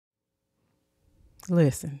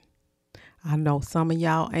Listen, I know some of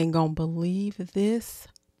y'all ain't gonna believe this,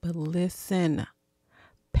 but listen,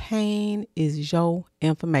 pain is your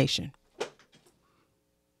information.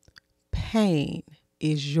 Pain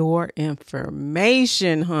is your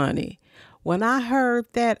information, honey. When I heard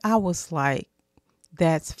that, I was like,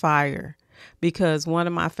 that's fire. Because one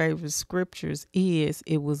of my favorite scriptures is,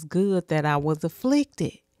 it was good that I was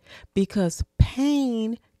afflicted. Because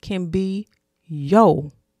pain can be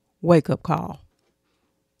your wake up call.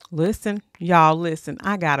 Listen, y'all, listen.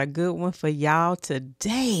 I got a good one for y'all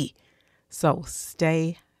today. So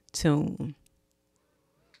stay tuned.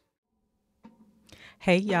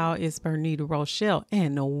 Hey, y'all, it's Bernita Rochele,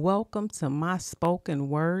 and welcome to my spoken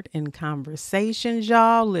word and conversations,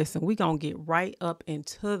 y'all. Listen, we're going to get right up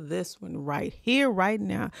into this one right here, right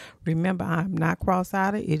now. Remember, I'm not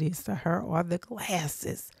cross-eyed. It is the her or the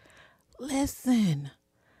glasses. Listen,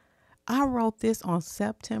 I wrote this on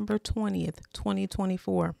September 20th,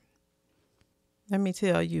 2024. Let me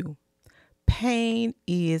tell you, pain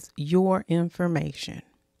is your information.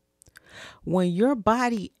 When your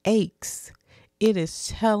body aches, it is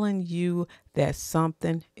telling you that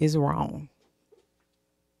something is wrong.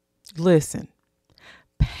 Listen,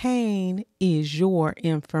 pain is your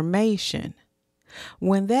information.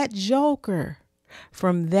 When that joker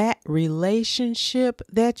from that relationship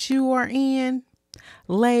that you are in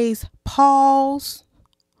lays paws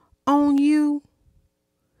on you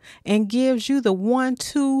and gives you the 1,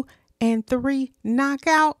 2, and 3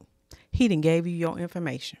 knockout, he done gave you your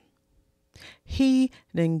information. He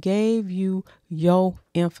then gave you your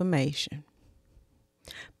information.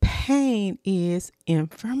 Pain is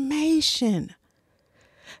information.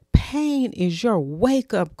 Pain is your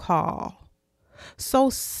wake-up call. So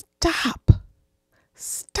stop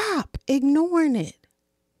ignoring it.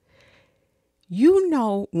 You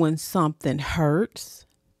know when something hurts,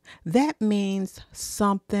 that means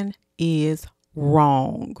something is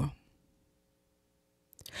wrong.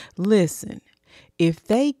 Listen, if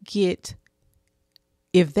they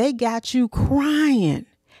got you crying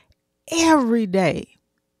every day,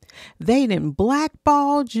 they done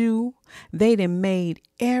blackballed you, they done made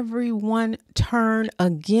everyone turn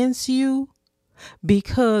against you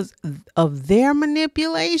because of their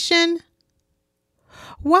manipulation,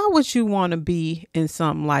 why would you want to be in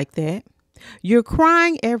something like that? You're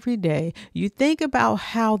crying every day. You think about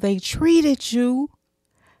how they treated you.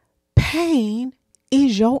 Pain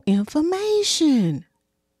is your information.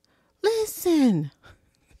 Listen.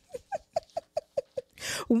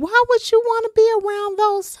 Why would you want to be around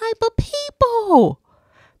those type of people?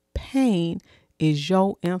 Pain is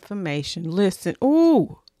your information. Listen.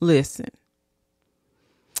 Listen.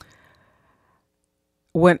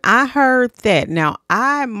 When I heard that, now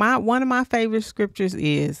one of my favorite scriptures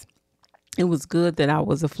is, it was good that I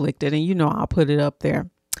was afflicted, and I'll put it up there.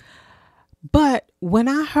 But when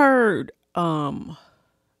I heard, I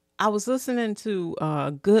was listening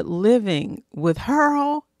to Good Living with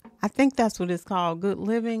Hurl. I think that's what it's called, Good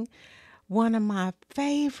Living. One of my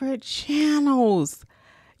favorite channels,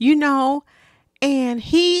 and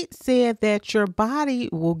he said that your body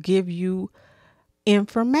will give you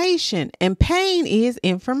information, and pain is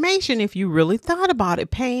information. If you really thought about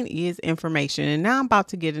it, pain is information. And now I'm about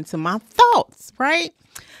to get into my thoughts, right?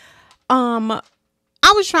 I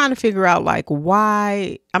was trying to figure out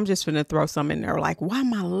why. I'm just gonna throw some in there, why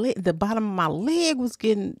the bottom of my leg was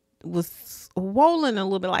swollen a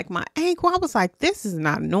little bit, like my ankle. I was like, this is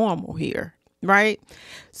not normal here, right?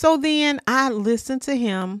 So then I listened to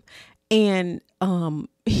him, and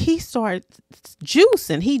he started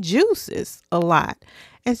juicing. He juices a lot.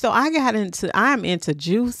 And so I'm into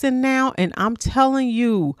juicing now. And I'm telling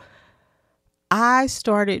you, I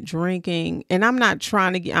started drinking, and I'm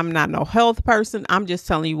not no health person. I'm just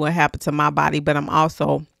telling you what happened to my body, but I'm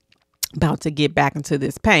also about to get back into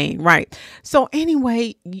this pain, right? So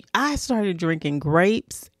anyway, I started drinking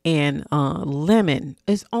grapes and lemon.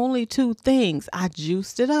 It's only 2 things. I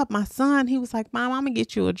juiced it up. My son, he was like, Mom, I'm gonna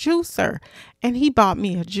get you a juicer. And he bought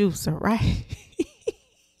me a juicer, right?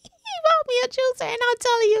 Me a juicer, and I'm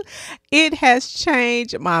telling you, it has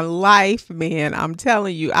changed my life, man. I'm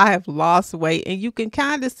telling you, I have lost weight, and you can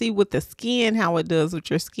kind of see with the skin how it does with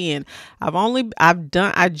your skin.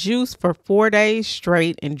 I juiced for 4 days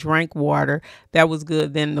straight and drank water. That was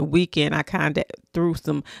good. Then the weekend, I kind of threw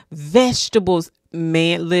some vegetables.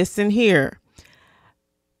 Man, listen here.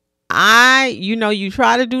 You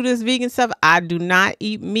try to do this vegan stuff. I do not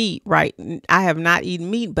eat meat, right? I have not eaten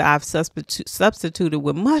meat, but I've substituted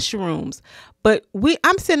with mushrooms. But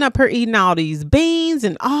I'm sitting up here eating all these beans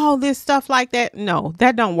and all this stuff like that. No,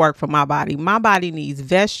 that don't work for my body. My body needs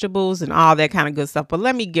vegetables and all that kind of good stuff. But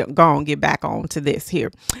let me get back on to this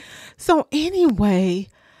here. So anyway,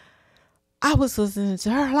 I was listening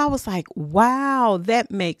to her and I was like, wow,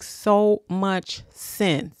 that makes so much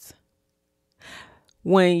sense.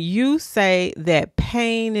 When you say that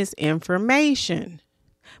pain is information,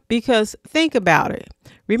 because think about it.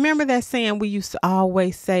 Remember that saying we used to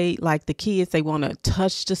always say, like the kids, they want to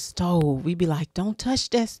touch the stove. We'd be like, don't touch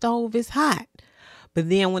that stove, it's hot. But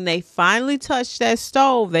then when they finally touch that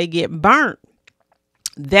stove, they get burnt.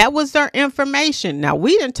 That was their information. Now,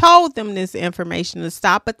 we done told them this information to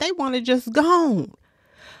stop, but they want to just gone.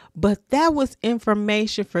 But that was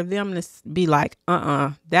information for them to be like,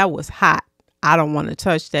 that was hot. I don't want to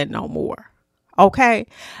touch that no more. Okay.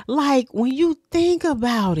 Like when you think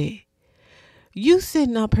about it, you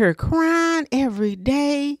sitting up here crying every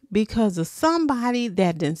day because of somebody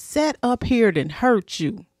that done set up here done hurt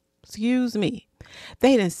you. Excuse me.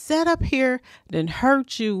 They done set up here, done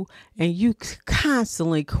hurt you, and you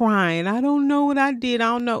constantly crying. I don't know what I did. I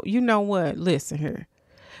don't know. You know what? Listen here.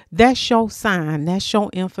 That's your sign. That's your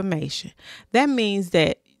information. That means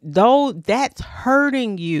that though that's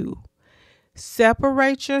hurting you,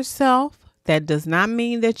 separate yourself. That does not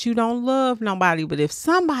mean that you don't love nobody. But if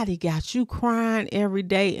somebody got you crying every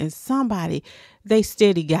day and they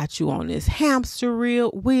steady got you on this hamster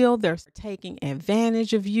wheel, they're taking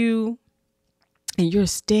advantage of you and you're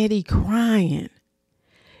steady crying.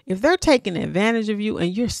 If they're taking advantage of you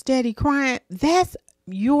and you're steady crying, that's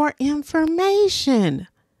your information.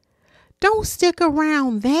 Don't stick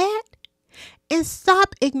around that and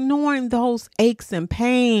stop ignoring those aches and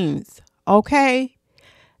pains. Okay?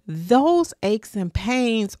 Those aches and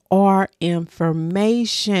pains are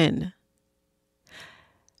information.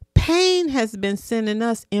 Pain has been sending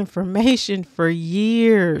us information for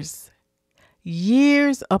years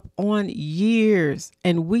upon years,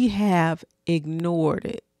 and we have ignored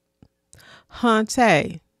it.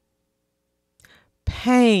 Hunte,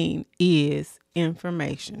 pain is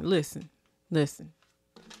information. Listen.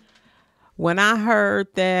 When I heard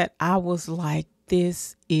that, I was like,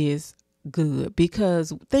 this is good,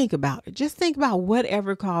 because think about it. Just think about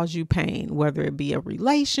whatever caused you pain, whether it be a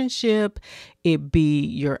relationship, it be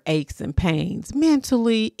your aches and pains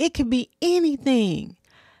mentally, it could be anything.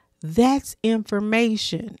 That's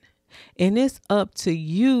information. And it's up to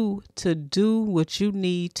you to do what you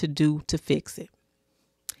need to do to fix it.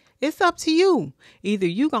 It's up to you. Either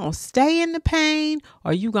you going to stay in the pain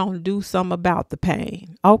or you going to do something about the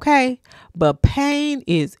pain. Okay? But pain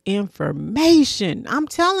is information. I'm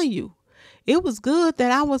telling you. It was good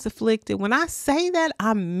that I was afflicted. When I say that,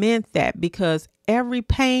 I meant that, because every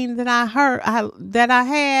pain that I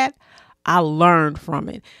had, I learned from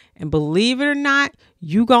it. And believe it or not,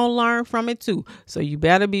 you gonna learn from it too. So you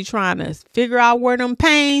better be trying to figure out where them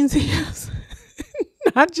pains is.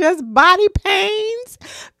 Not just body pains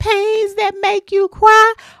that make you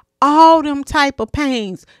cry, all them type of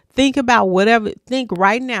pains. Think about whatever, think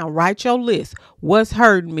right now, write your list. What's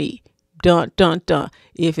hurting me? Dun, dun, dun.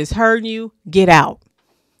 If it's hurting you, get out.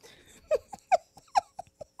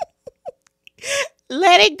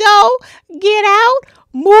 Let it go. Get out.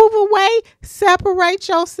 Move away. Separate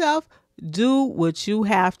yourself. Do what you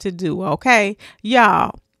have to do. Okay,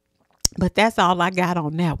 y'all. But that's all I got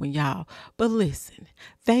on that one, y'all. But listen,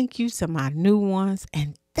 thank you to my new ones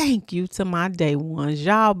and thank you to my day ones.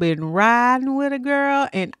 Y'all been riding with a girl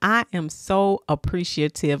and I am so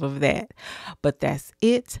appreciative of that. But that's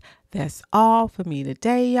it. That's all for me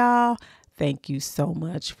today, y'all. Thank you so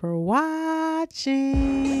much for watching.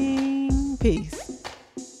 Peace.